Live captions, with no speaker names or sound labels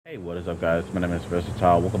Hey, what is up, guys? My name is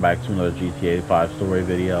Versatile. Welcome back to another GTA 5 story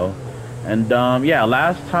video. And yeah,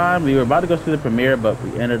 last time we were about to go see the premiere, but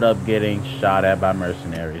we ended up getting shot at by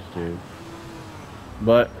mercenaries, dude.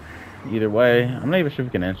 But either way, I'm not even sure if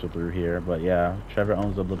we can enter through here. But yeah, Trevor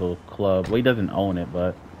owns a little club. Well, he doesn't own it,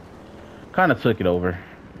 but kind of took it over.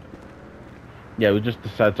 Yeah, we just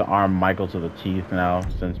decided to arm Michael to the teeth now,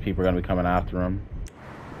 since people are gonna be coming after him.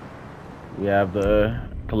 We have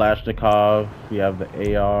the Kalashnikov. We have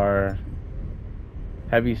the AR.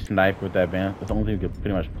 Heavy sniper with that advance. That's the only thing we could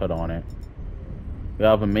pretty much put on it. We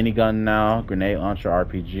have a minigun now, grenade launcher,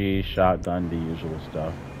 RPG, shotgun, the usual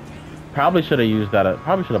stuff. Probably should have used that.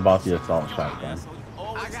 Probably should have bought the assault shotgun.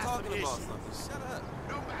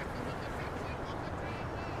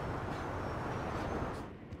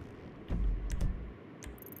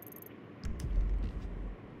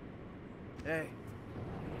 Hey,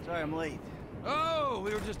 sorry I'm late. Oh,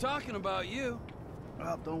 we were just talking about you.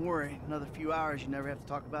 Well, don't worry. Another few hours, you never have to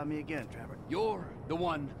talk about me again, Trevor. You're the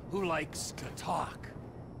one who likes to talk.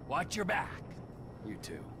 Watch your back, you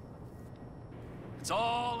two. That's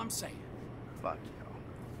all I'm saying. Fuck you.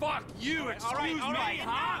 Fuck you, excuse me,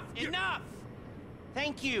 huh? Enough!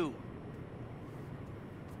 Thank you.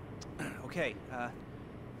 Okay,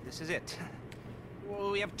 this is it.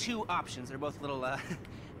 Well, we have two options. They're both a little,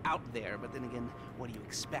 out there, but then again, what do you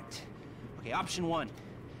expect? Okay, option one.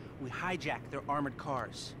 We hijack their armored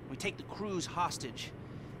cars. We take the crews hostage,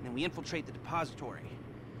 and then we infiltrate the depository.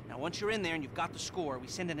 Now, once you're in there and you've got the score, we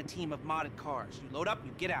send in a team of modded cars. You load up,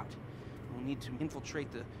 you get out. We'll need to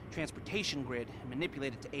infiltrate the transportation grid and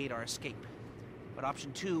manipulate it to aid our escape. But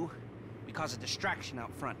option two, we cause a distraction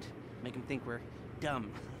out front. Make them think we're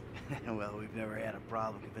dumb. Well, we've never had a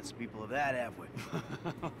problem convincing people of that, have we?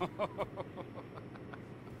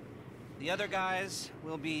 The other guys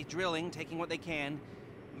will be drilling, taking what they can.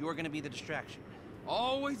 You're gonna be the distraction.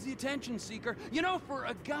 Always the attention seeker. You know, for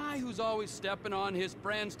a guy who's always stepping on his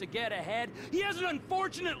friends to get ahead, he has an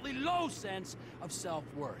unfortunately low sense of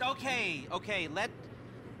self-worth. Okay, let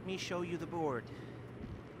me show you the board.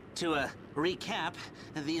 To recap,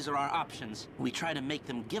 these are our options. We try to make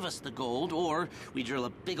them give us the gold, or we drill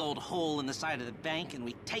a big old hole in the side of the bank and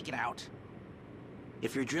we take it out.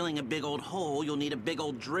 If you're drilling a big old hole, you'll need a big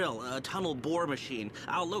old drill, a tunnel bore machine.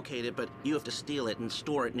 I'll locate it, but you have to steal it and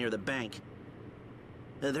store it near the bank.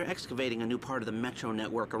 They're excavating a new part of the metro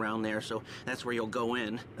network around there, so that's where you'll go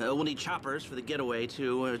in. We'll need choppers for the getaway,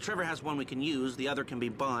 too. Trevor has one we can use, the other can be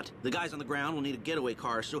bought. The guys on the ground will need a getaway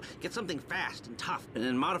car, so get something fast and tough, and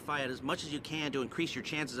then modify it as much as you can to increase your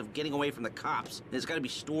chances of getting away from the cops. It's got to be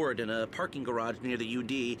stored in a parking garage near the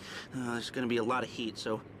UD. There's going to be a lot of heat,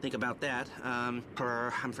 so think about that. I'm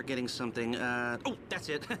forgetting something. Oh, that's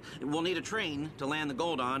it. We'll need a train to land the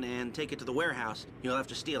gold on and take it to the warehouse. You'll have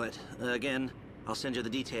to steal it. Again, I'll send you the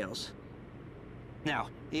details. Now,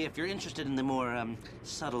 if you're interested in the more,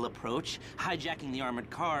 subtle approach, hijacking the armored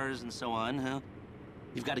cars and so on,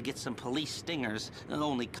 you've got to get some police stingers.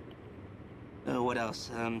 What else?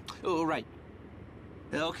 Oh, right.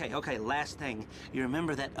 Okay, last thing. You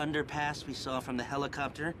remember that underpass we saw from the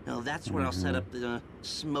helicopter? Well, that's where I'll set up the,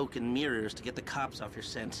 smoke and mirrors to get the cops off your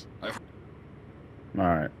scent.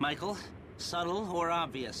 Alright. Michael, subtle or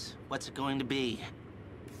obvious? What's it going to be?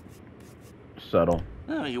 Subtle.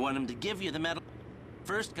 Oh, you want him to give you the metal?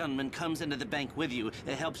 First gunman comes into the bank with you.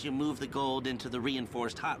 It helps you move the gold into the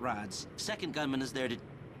reinforced hot rods. Second gunman is there to...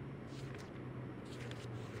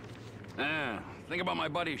 Think about my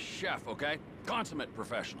buddy Chef, okay? Consummate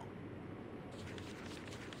professional.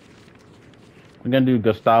 We're gonna do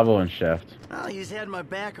Gustavo and Chef. Well, he's had my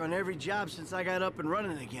back on every job since I got up and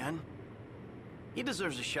running again. He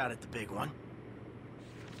deserves a shot at the big one.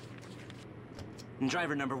 And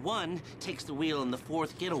driver number one takes the wheel in the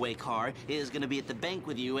fourth getaway car, is gonna be at the bank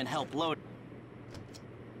with you and help load.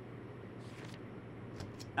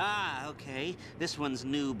 Ah, okay. This one's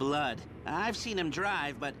new blood. I've seen him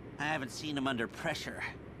drive, but I haven't seen him under pressure.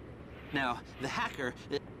 Now, the hacker...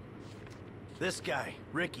 This guy,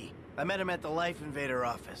 Ricky. I met him at the Life Invader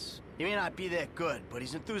office. He may not be that good, but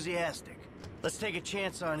he's enthusiastic. Let's take a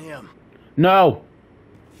chance on him. No!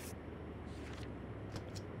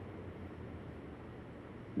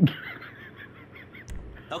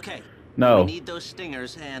 Okay. No. We need those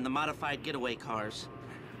stingers and the modified getaway cars.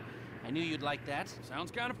 I knew you'd like that. Sounds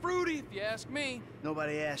kind of fruity, if you ask me.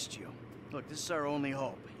 Nobody asked you. Look, this is our only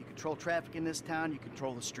hope. You control traffic in this town, you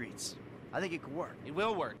control the streets. I think it could work. It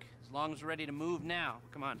will work, as long as we're ready to move now.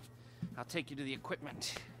 Come on. I'll take you to the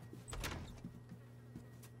equipment.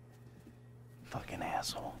 Fucking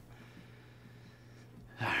asshole.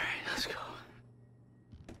 All right, let's go.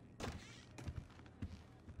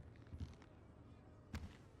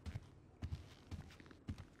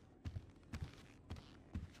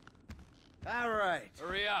 All right.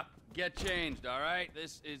 Hurry up. Get changed, all right?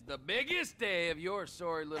 This is the biggest day of your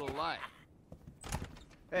sorry little life.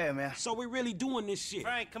 Hey, man. So we really doing this shit?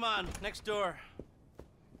 Frank, come on, next door.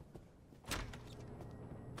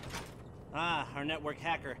 Ah, our network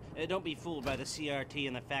hacker. Don't be fooled by the CRT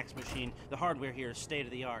and the fax machine. The hardware here is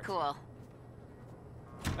state-of-the-art. Cool.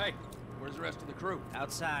 Hey, where's the rest of the crew?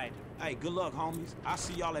 Outside. Hey, good luck, homies. I'll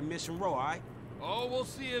see y'all at Mission Row, all right? Oh, we'll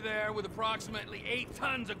see you there with approximately 8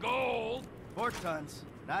 tons of gold. 4 tons,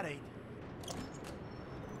 not 8.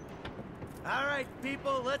 All right,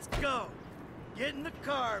 people, let's go. Get in the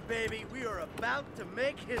car, baby. We are about to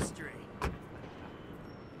make history.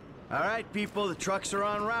 All right, people, the trucks are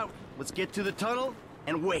en route. Let's get to the tunnel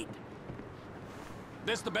and wait.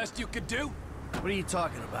 This the best you could do? What are you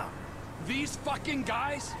talking about? These fucking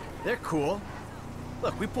guys? They're cool.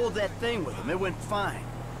 Look, we pulled that thing with them. It went fine.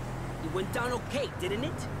 It went down okay, didn't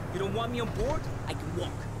it? You don't want me on board? I can walk.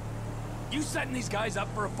 You setting these guys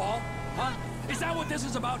up for a fall? Huh? Is that what this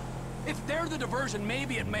is about? If they're the diversion,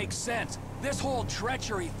 maybe it makes sense. This whole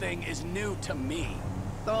treachery thing is new to me.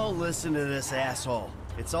 Don't listen to this asshole.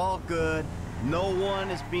 It's all good. No one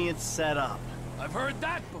is being set up. I've heard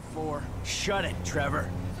that before. Shut it, Trevor.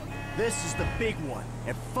 This is the big one.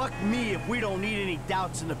 And fuck me if we don't need any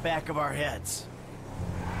doubts in the back of our heads.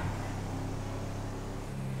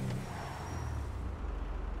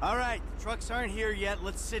 All right, the trucks aren't here yet.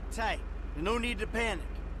 Let's sit tight. There's no need to panic.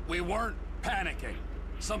 We weren't panicking.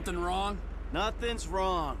 Something wrong? Nothing's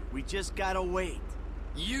wrong. We just gotta wait.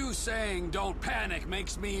 You saying don't panic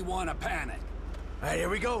makes me want to panic. All right, here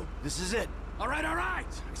we go. This is it. All right, all right.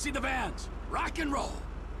 I see the vans. Rock and roll.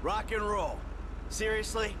 Rock and roll.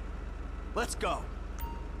 Seriously? Let's go.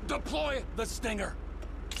 Deploy the Stinger.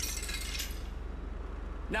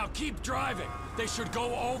 Now keep driving. They should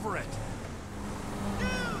go over it.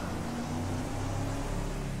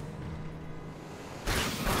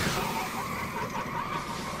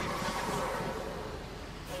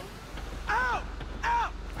 Out!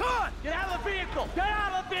 Out! Come on! Get out of the vehicle! Get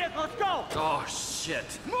out of the vehicle! Let's go! Oh, shit.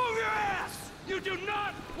 Move your ass! You do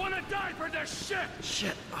not want to die for this shit!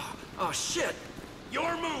 Shit. Oh, shit.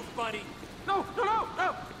 Your move, buddy. No, no, no,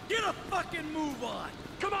 no. Get a fucking move on!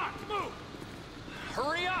 Come on, move.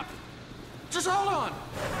 Hurry up. Just hold on.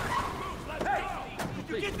 Hey!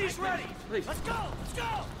 You get these ready! Please. Let's go! Let's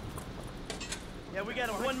go! Yeah, we got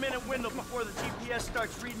a 1-minute window before the GPS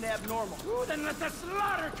starts reading abnormal. Ooh, then let the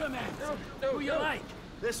slaughter commence. No, Who you like?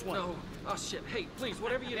 This one. No. Oh, shit. Hey, please,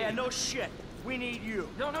 whatever you Yeah, need. no shit. We need you.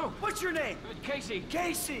 No, no. What's your name? Casey.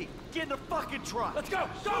 Casey! Get in the fucking truck! Let's go.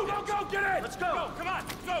 Go, go, go. Get in. Let's go! Come on.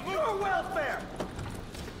 Go, move. Your welfare!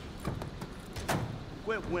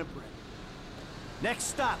 Quit whimpering. Next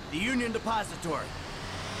stop, the Union Depository.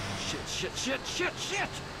 Shit.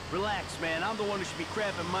 Relax, man. I'm the one who should be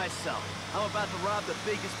crapping myself. I'm about to rob the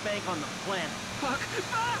biggest bank on the planet. Fuck.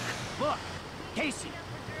 Look, Casey,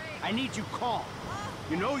 I need you calm.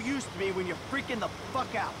 You're no use to me when you're freaking the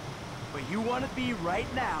fuck out. But you want to be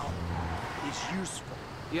right now is useful.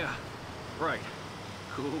 Yeah, right.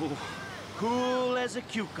 Cool. Cool as a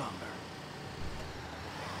cucumber.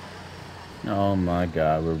 Oh my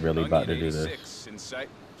god, we're really about to do this. 86 in sight.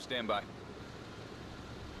 Stand by.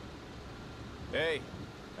 Hey,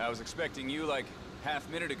 I was expecting you like half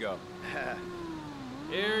minute ago.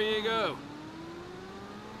 Here you go.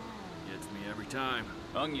 Gets me every time.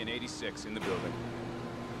 Onion 86 in the building.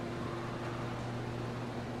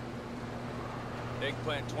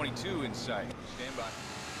 Eggplant 22 in sight. Stand by.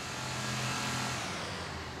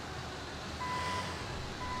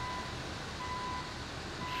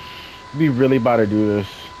 We really about to do this.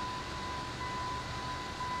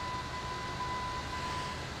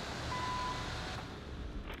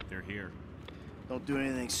 They're here. Don't do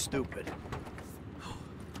anything stupid.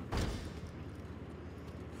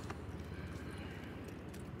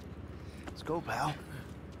 Let's go, pal.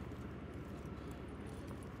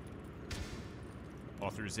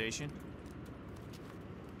 Authorization?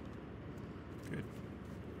 Good.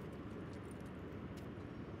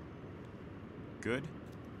 Good?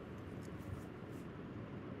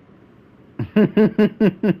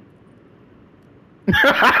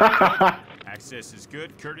 Access is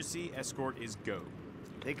good. Courtesy escort is go.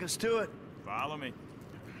 Take us to it. Follow me.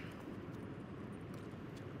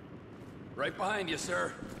 Right behind you,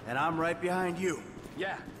 sir. And I'm right behind you.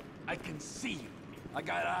 Yeah, I can see you. I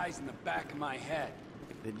got eyes in the back of my head.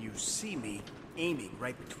 Then you see me aiming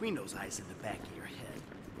right between those eyes in the back of your head.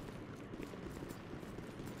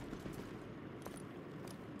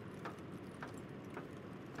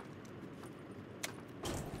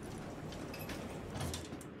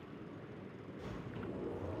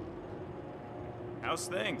 How's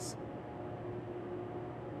things?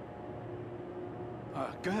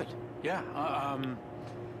 Good. Yeah,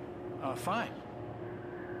 fine.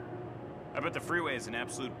 I bet the freeway is an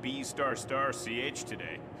absolute B*** CH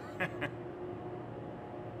today.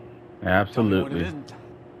 Absolutely. Tell me when it isn't.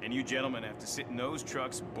 And you gentlemen have to sit in those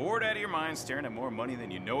trucks, bored out of your minds, staring at more money than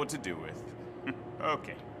you know what to do with.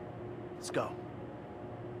 Okay. Let's go.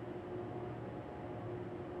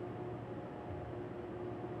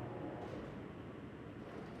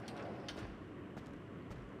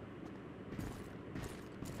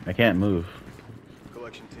 I can't move.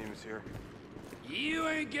 Collection team is here. You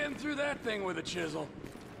ain't getting through that thing with a chisel.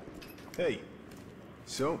 Hey,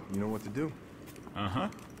 so, you know what to do? Uh-huh.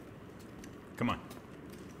 Come on.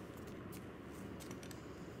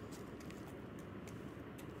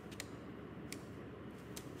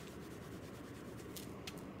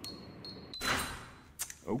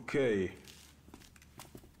 Okay.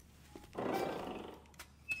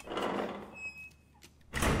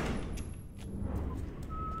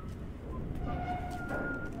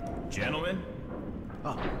 Gentlemen?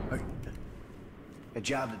 Oh, okay. A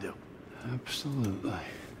job to do. Absolutely.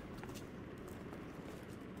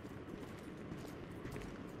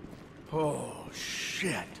 Oh,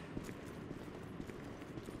 shit.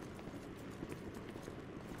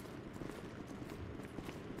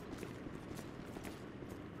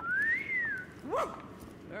 Woo!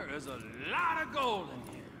 There is a lot of gold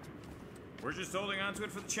in here. We're just holding on to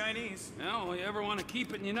it for the Chinese. Now, you ever want to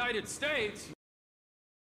keep it in the United States?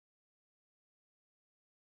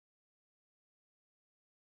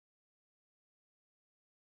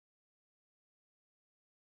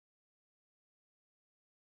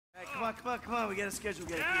 Hey, come on, we got a schedule.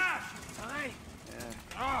 Yeah! Aye.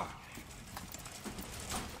 Oh.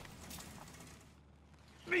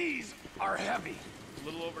 These are heavy. A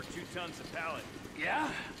little over 2 tons a pallet.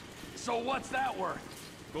 Yeah? So what's that worth?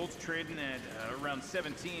 Gold's trading at around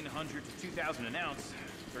 1,700 to 2,000 an ounce.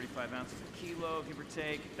 35 ounces a kilo, give or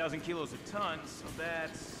take. 1,000 kilos a ton, so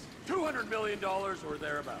that's... $200 million or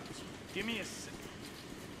thereabouts. Give me a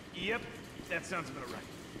Yep, that sounds about right.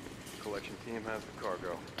 Collection team has the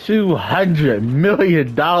cargo. $200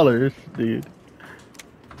 million, dude.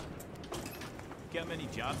 Got many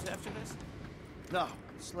jobs after this? No,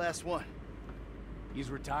 it's the last one. He's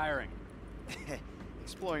retiring.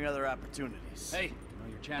 Exploring other opportunities. Hey, well,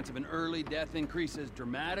 your chance of an early death increases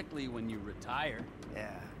dramatically when you retire. Yeah,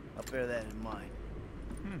 I'll bear that in mind.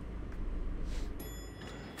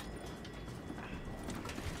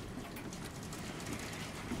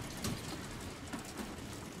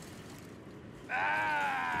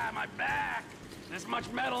 Ah, my back! This much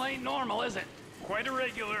metal ain't normal, is it? Quite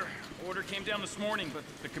irregular. Order came down this morning, but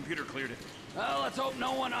the computer cleared it. Well, let's hope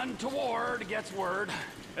no one untoward gets word.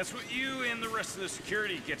 That's what you and the rest of the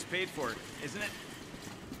security gets paid for, isn't it?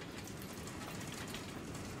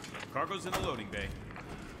 Cargo's in the loading bay.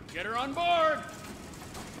 Get her on board!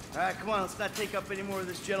 All right, come on, let's not take up any more of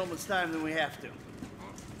this gentleman's time than we have to.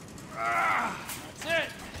 That's it!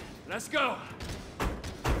 Let's go!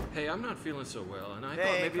 Hey, I'm not feeling so well, and I thought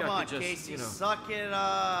Hey, maybe come I on, could just, Casey, you know... suck it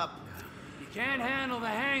up. You can't handle the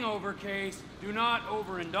hangover, Case. Do not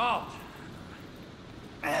overindulge.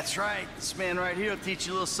 That's right. This man right here will teach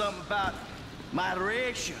you a little something about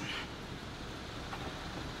moderation.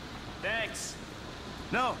 Thanks.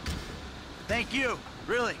 No, thank you,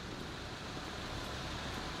 really.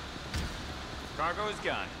 Cargo is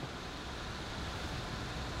gone.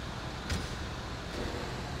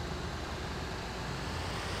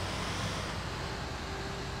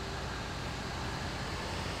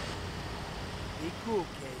 Be cool,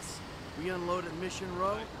 Case. We unload at Mission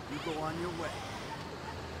Row, you go on your way.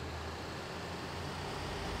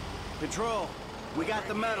 Control, we got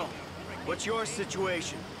the metal. What's your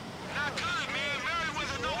situation? Not good, man.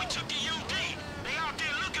 Merriweather know we took the UD. They out there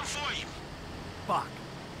looking for you. Fuck.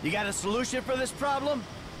 You got a solution for this problem?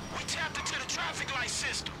 We tapped into the traffic light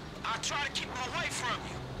system. I'll try to keep them away from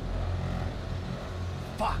you.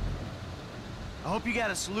 Fuck. I hope you got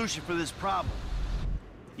a solution for this problem.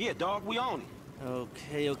 Yeah, dog, we own it.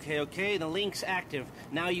 Okay. The link's active.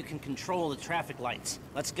 Now you can control the traffic lights.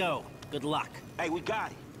 Let's go. Good luck. Hey, we got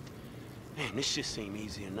it. Man, this shit seem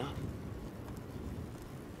easy enough.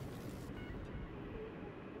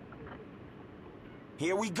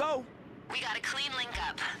 Here we go. We got a clean link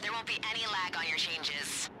up. There won't be any lag on your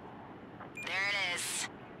changes. There it is.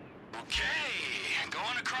 Okay,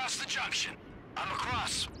 going across the junction. I'm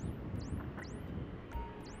across.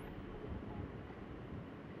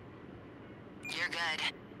 You're good.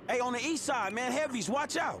 Hey, on the east side, man, heavies,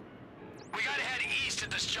 watch out. We gotta head east at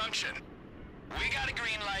this junction. We got a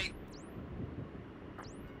green light.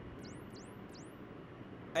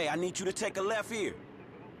 Hey, I need you to take a left here.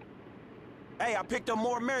 Hey, I picked up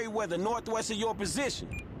more Merryweather northwest of your position.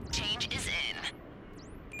 Change is in.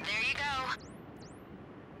 There you go.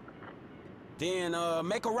 Then,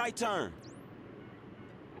 make a right turn.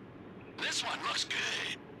 This one looks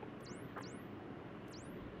good.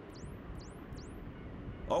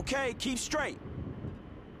 Okay, keep straight.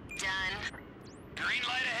 Done. Green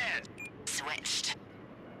light ahead. Switched.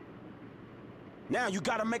 Now you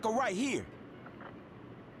gotta make a right here.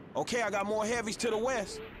 Okay, I got more heavies to the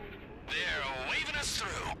west. They're waving us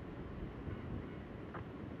through.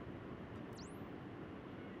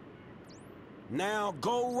 Now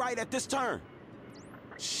go right at this turn.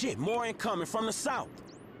 Shit, more incoming from the south.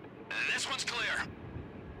 This one's clear.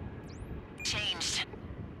 Changed.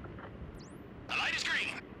 The light is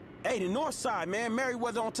green. Hey, the north side, man.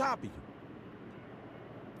 Merryweather on top of you.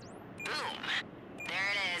 Boom. There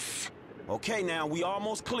it is. Okay, now we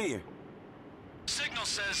almost clear. Signal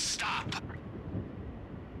says stop.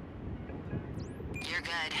 You're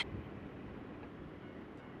good.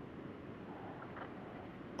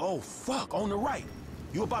 Oh, fuck, on the right.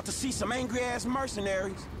 You about to see some angry-ass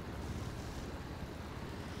mercenaries.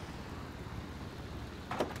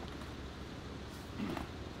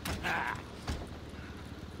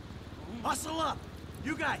 Hustle up!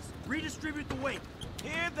 You guys, redistribute the weight.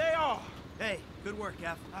 Here they are. Hey, good work,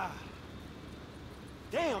 F.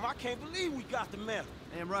 Damn, I can't believe we got the medal.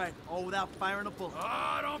 Damn right, all without firing a bullet.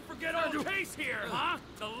 Oh, don't forget our case here, huh?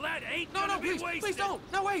 The lead ain't gonna be wasted. Please don't.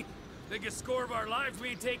 No, wait. Biggest score of our lives, we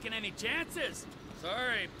ain't taking any chances.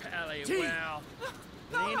 Sorry, Pally. T. Well,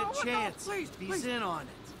 It ain't a chance. Please, He's please. in on it.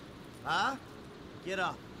 Huh? Get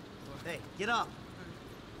up. Hey, get up.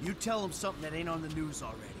 You tell him something that ain't on the news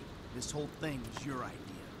already. This whole thing was your idea.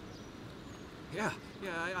 Yeah,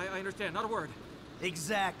 I understand. Not a word.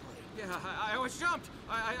 Exactly. Yeah, I was jumped.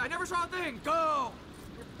 I never saw a thing. go!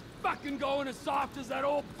 You're fucking going as soft as that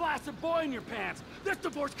old flaccid boy in your pants. This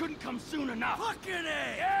divorce couldn't come soon enough. Fucking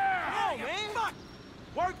A! Yeah! Oh, man. Fuck.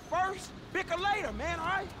 Work first, bicker later, man, all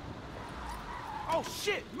right? Oh,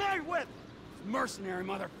 shit, Merryweather. Mercenary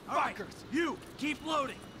motherfuckers. All right, you, keep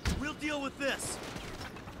loading. We'll deal with this.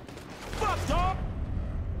 Fuck, dog.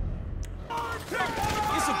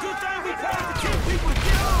 It's a good thing we paid to kill people to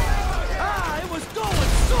get off. Ah, it was going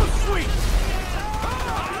so sweet!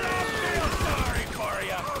 Sorry for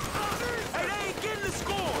ya. Hey, they ain't getting the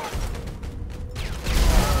score.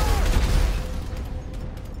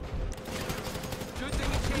 Good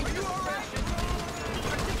thing it changed your profession.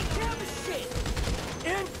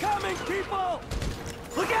 Incoming, people!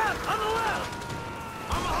 Look out, on the left!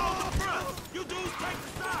 I'ma hold the front. You dudes take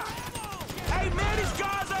the side. Hey, man, these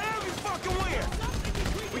guys are every fucking where.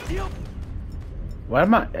 We deal. Why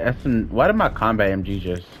did my combat MG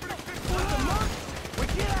just? We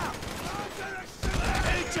get out!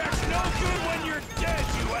 Paycheck's no good when you're dead,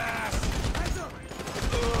 you ass.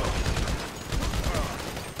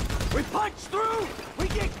 We punch through! We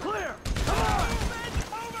get clear! Come on!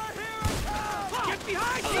 Get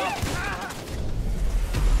behind you!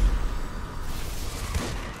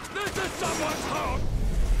 This is someone's home!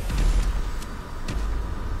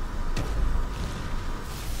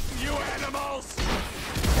 You animals!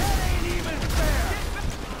 That ain't even fair!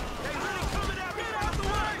 They really coming at me. Get out the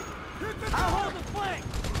way. I'll hold the flank!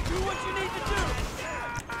 Do what you need to do!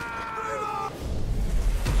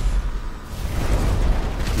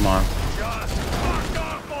 Come on. Just fuck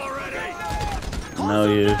off already! No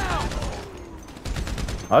use.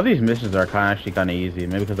 All these missions are actually kind of easy.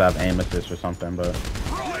 Maybe because I have aim assist or something, but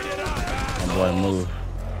oh boy, move.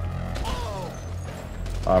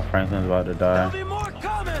 Oh, Franklin's about to die. There'll be more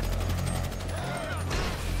coming!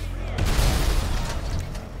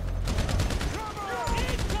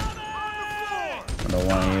 I don't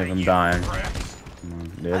want any of them dying. Come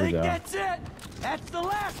on, there I we think go. that's it! That's the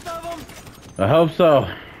last of them! I hope so.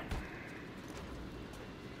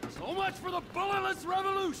 So much for the bulletless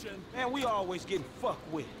revolution! Man, we always getting fucked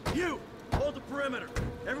with. You, hold the perimeter.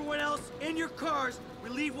 Everyone else, in your cars. We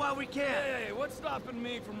leave while we can. Hey, what's stopping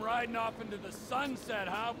me from riding off into the sunset,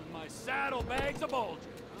 huh? With my saddlebags of bulges?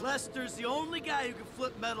 Lester's the only guy who can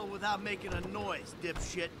flip metal without making a noise,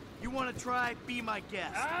 dipshit. You want to try? Be my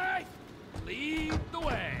guest. Aye! Lead the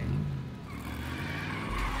way!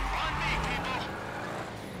 On me, people.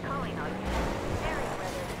 Calling on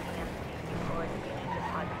Merryweather EMC for Union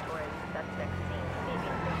Depository. Suspect seen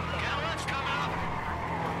leaving the Yeah, let's come out.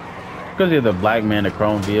 Because you're the black man, the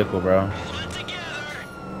chrome vehicle, bro. Hold it together.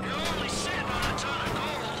 You're only sitting on a ton of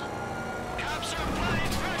gold. Cops are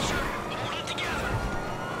applying pressure. Hold it together.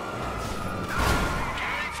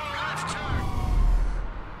 Gearing for left turn.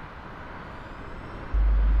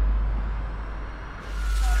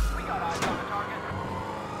 We got eyes on the target.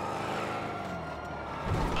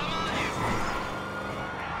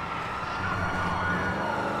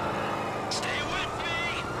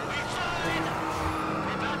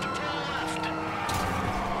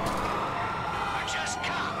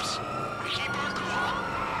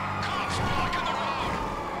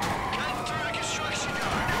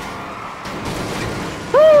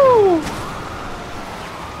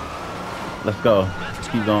 Let's go.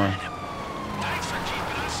 Keep going. Thanks for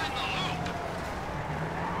keeping us in the loop.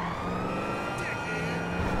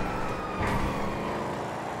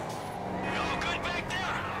 You all good back there?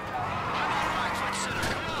 I'm all right, foot sitter.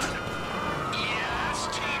 Come on. Yes,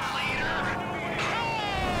 team leader.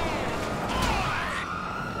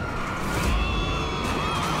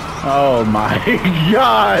 Oh my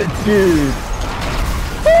god, dude.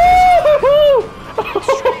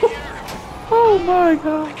 Oh my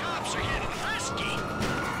god. The cops are getting frisky.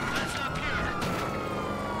 Let's up here.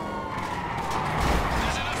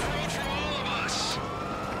 There's enough room for all of us.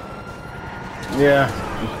 Yeah,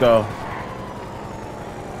 let's go.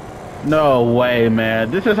 No way,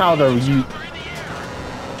 man. This is how the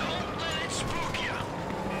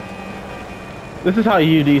This is how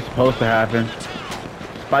UD's supposed to happen.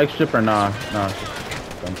 Spike strip or nah? Nah, it's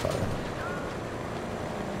just gunfire.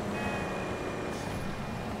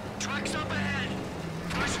 Trucks up ahead.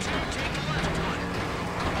 First two, take the left one.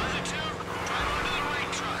 Other two, drive onto the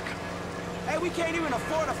right truck. Hey, we can't even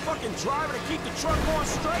afford a fucking driver to keep the truck going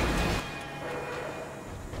straight.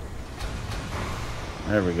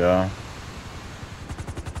 There we go.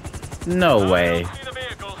 No way. See the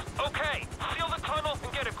vehicles. Okay, seal the tunnel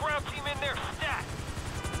and get a ground team in there stat.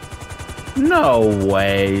 No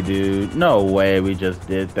way, dude. No way we just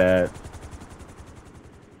did that.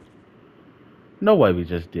 No way we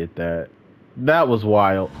just did that. That was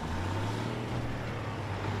wild.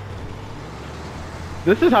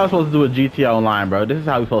 This is how we're supposed to do a GTA Online, bro. This is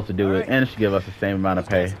how we're supposed to do it. And it should give us the same amount of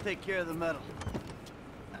pay. Take care of the metal.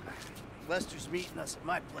 Lester's meeting us at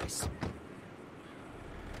my place.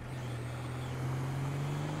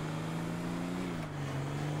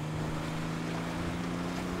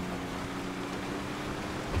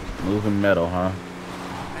 Moving metal, huh?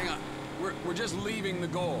 Hang on. We're just leaving the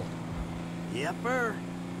gold. Yepper.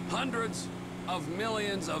 Hundreds of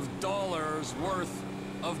millions of dollars worth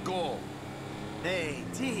of gold. Hey,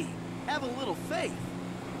 T, have a little faith.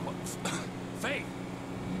 What? Faith?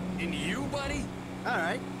 In you, buddy? All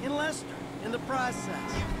right, in Lester, in the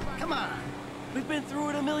process. Come on. We've been through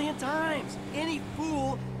it a million times. Any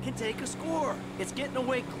fool can take a score. It's getting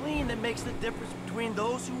away clean that makes the difference between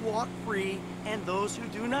those who walk free and those who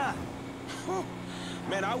do not.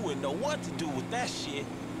 Man, I wouldn't know what to do with that shit.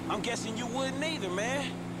 I'm guessing you wouldn't either,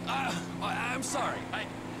 man. I'm sorry.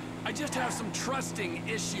 I just have some trusting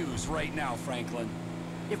issues right now, Franklin.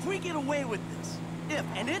 If we get away with this,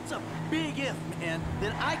 and it's a big if, man,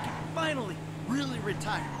 then I can finally really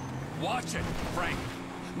retire. Watch it, Frank.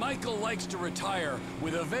 Michael likes to retire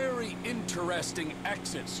with a very interesting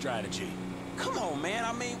exit strategy. Come on, man.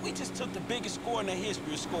 I mean, we just took the biggest score in the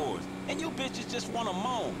history of scores, and you bitches just want to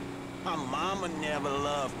moan. My mama never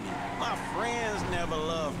loved me. My friends never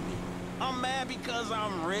loved me. I'm mad because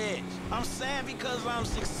I'm rich. I'm sad because I'm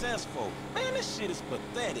successful. Man, this shit is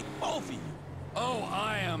pathetic, both of you. Oh,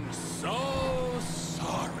 I am so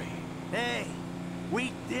sorry. Hey,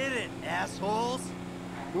 we did it, assholes.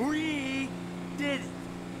 We did it.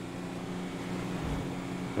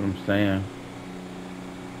 That's what I'm saying.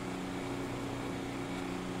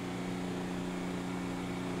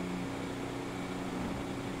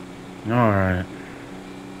 Alright.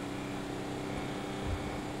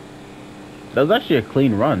 That was actually a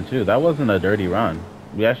clean run, too. That wasn't a dirty run.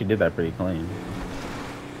 We actually did that pretty clean.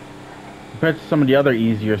 Compared to some of the other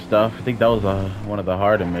easier stuff, I think that was one of the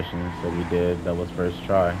harder missions that we did. That was first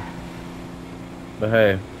try. But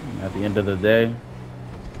hey, at the end of the day,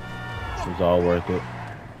 it was all worth it.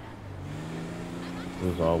 It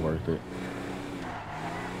was all worth it.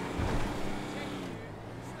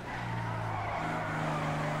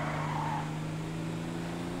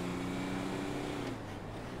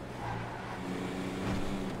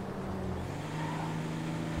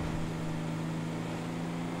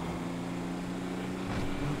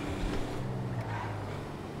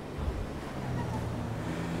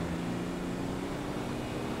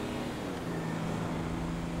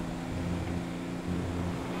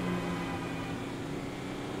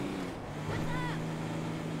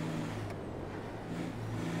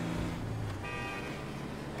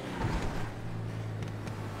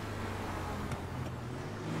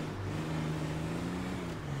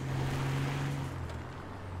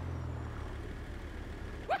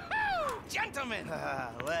 Gentlemen!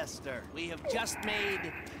 Lester, we have just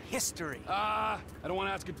made history. I don't want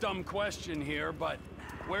to ask a dumb question here, but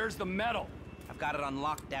where's the metal? I've got it on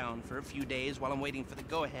lockdown for a few days while I'm waiting for the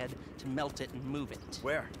go-ahead to melt it and move it.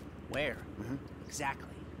 Where? Where?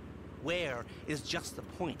 Exactly. Where is just the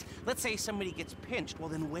point. Let's say somebody gets pinched, well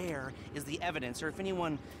then where is the evidence? Or if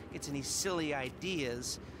anyone gets any silly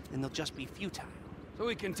ideas, then they'll just be futile. So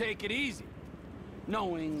we can take it easy.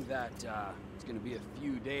 knowing that it's gonna be a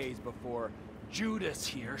few days before Judas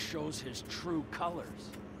here shows his true colors.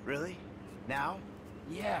 Really? Now?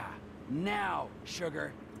 Yeah, now,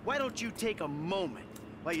 sugar. Why don't you take a moment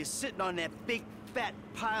while you're sitting on that big fat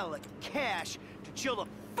pile of cash to chill the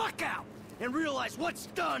fuck out and realize what's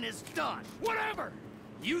done is done? Whatever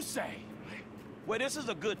you say. Well, this is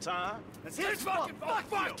a good time. That's his fucking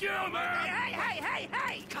Fuck you, man!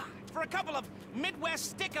 Hey! For a couple of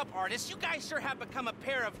Midwest stick-up artists, you guys sure have become a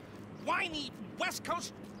pair of whiny West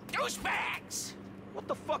Coast douchebags! What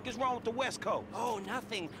the fuck is wrong with the West Coast? Oh,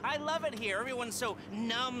 nothing. I love it here. Everyone's so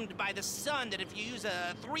numbed by the sun that if you use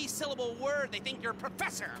a 3-syllable word, they think you're a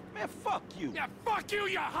professor. Man, fuck you. Yeah, fuck you,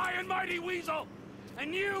 you high and mighty weasel!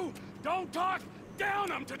 And you, don't talk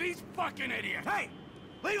down 'em to these fucking idiots! Hey!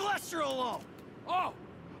 Leave Lester alone!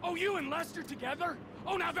 Oh, you and Lester together?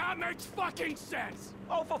 Oh, now that makes fucking sense!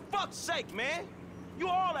 Oh, for fuck's sake, man. You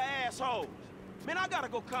all the assholes. Man, I gotta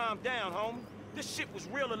go calm down, homie. This shit was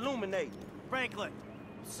real illuminating. Franklin,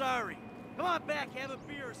 sorry. Come on back, have a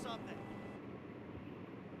beer or something.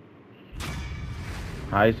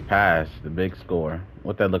 Heist pass, the big score.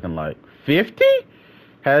 What that looking like? 50?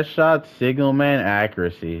 Headshot, signal man,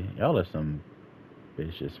 accuracy. Y'all are some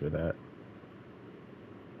bitches for that.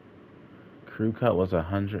 Crew cut was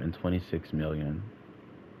 126 million.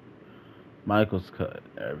 Michael's cut,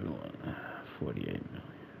 everyone, 48 million.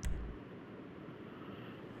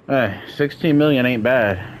 Hey, 16 million ain't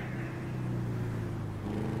bad.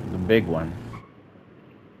 The big one.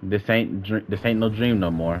 This ain't no dream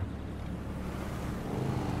no more.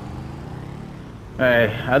 Hey,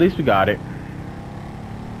 at least we got it.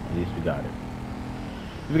 At least we got it.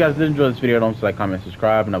 If you guys did enjoy this video, don't forget, like, comment,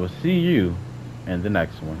 subscribe, and I will see you in the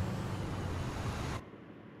next one.